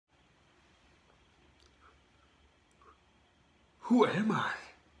Who am I?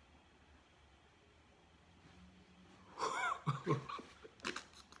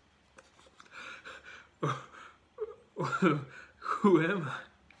 Who am I?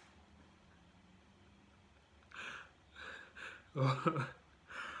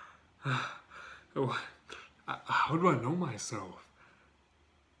 How do I know myself?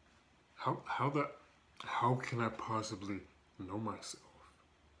 How can I possibly know myself?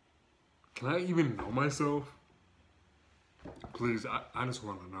 Can I even know myself? Please, I just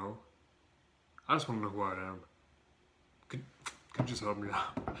want to know. I just want to know who I am. Could you just help me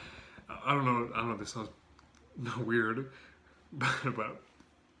out? I don't know. This sounds weird, but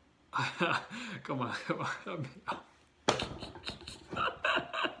come on, help me out.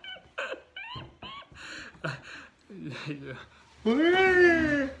 Yeah.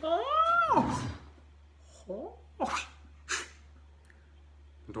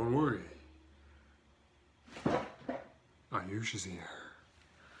 Don't worry. Ayush is here.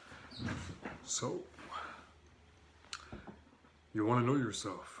 So, you want to know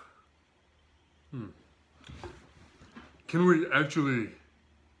yourself? Can we actually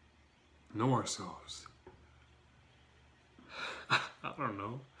know ourselves? I don't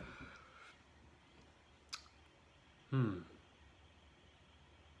know.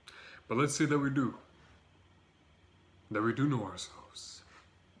 But let's say that we do. That we do know ourselves.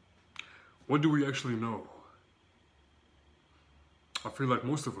 What do we actually know? I feel like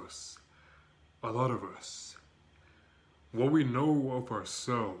most of us, a lot of us, what we know of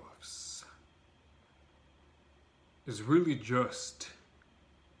ourselves is really just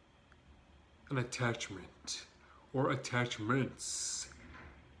an attachment or attachments,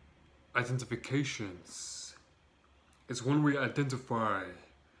 identifications. It's when we identify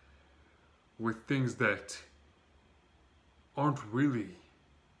with things that aren't really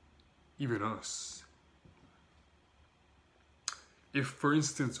even us. If, for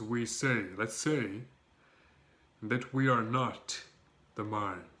instance, we say, let's say, that we are not the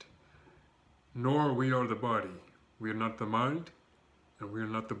mind, nor we are the body. We are not the mind, and we are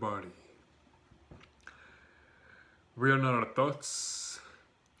not the body. We are not our thoughts,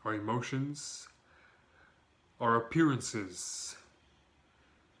 our emotions, our appearances.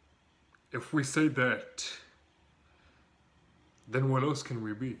 If we say that, then what else can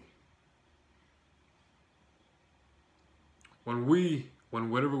we be? When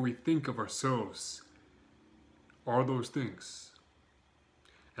whatever we think of ourselves are those things,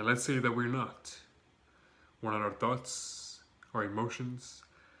 and let's say that we're not our thoughts, our emotions,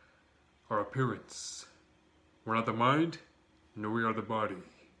 our appearance. We're not the mind, nor we are the body.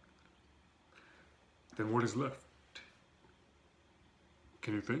 Then what is left?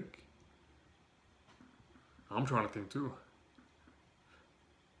 Can you think? I'm trying to think too.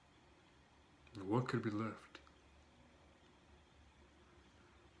 What could be left?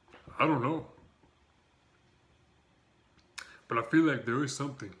 I don't know. But I feel like there is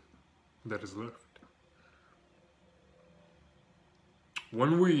something that is left.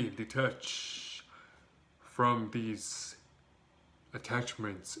 When we detach from these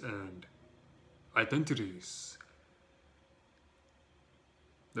attachments and identities,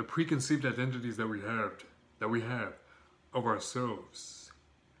 the preconceived identities that we have of ourselves,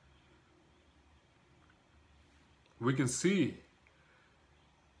 we can see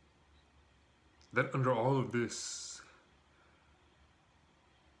that under all of this,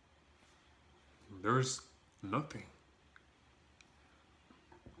 there's nothing.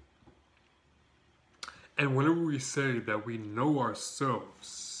 And whenever we say that we know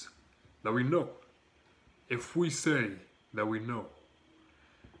ourselves, that we know, if we say that we know,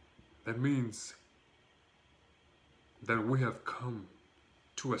 that means that we have come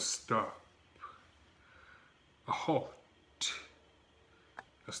to a stop, a halt,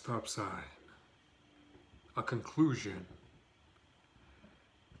 a stop sign, a conclusion.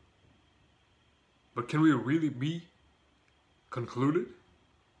 But can we really be concluded?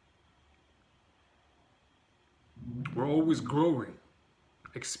 We're always growing,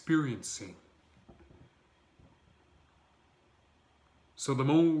 experiencing. So the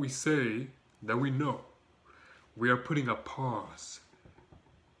moment we say that we know, we are putting a pause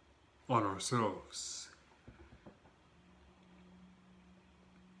on ourselves.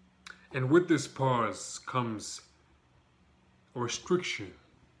 And with this pause comes a restriction.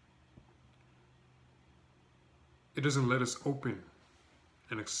 It doesn't let us open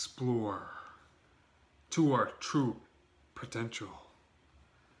and explore to our true potential.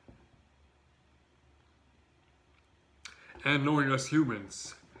 And knowing us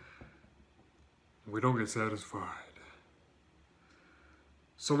humans, we don't get satisfied.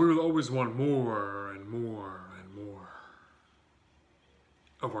 So we will always want more and more and more.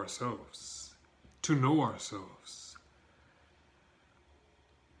 of ourselves, to know ourselves.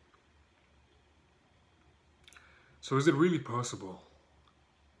 So is it really possible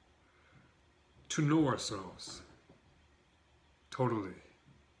to know ourselves totally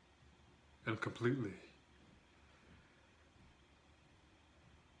and completely?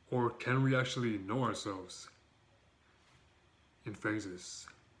 Or can we actually know ourselves in phases,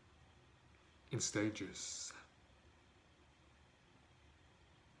 in stages?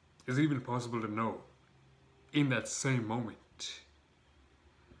 Is it even possible to know in that same moment?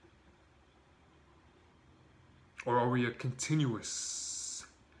 Or are we a continuous,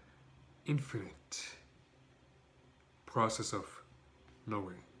 infinite process of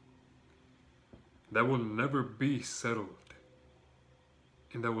knowing that will never be settled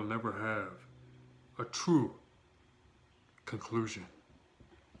and that will never have a true conclusion?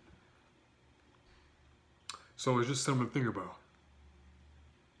 So it's just something to think about.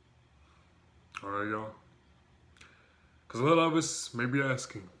 Alright, y'all? Because a lot of us may be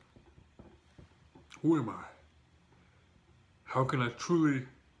asking, who am I? How can I truly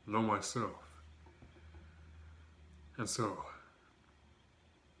know myself? And so,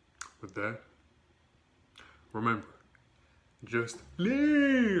 with that, remember, just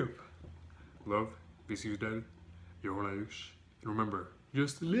live. Love, VCU's daddy, your own Ayush. And remember,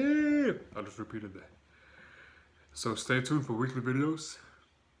 just live. I just repeated that. So stay tuned for weekly videos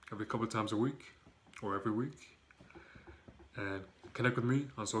every couple of times a week or every week. And connect with me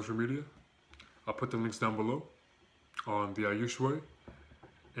on social media. I'll put the links down below on the Ayush Way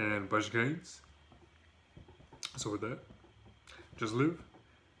and Bush Gains. So with that, just live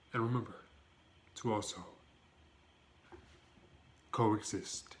and remember to also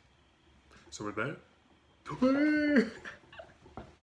coexist. So with that,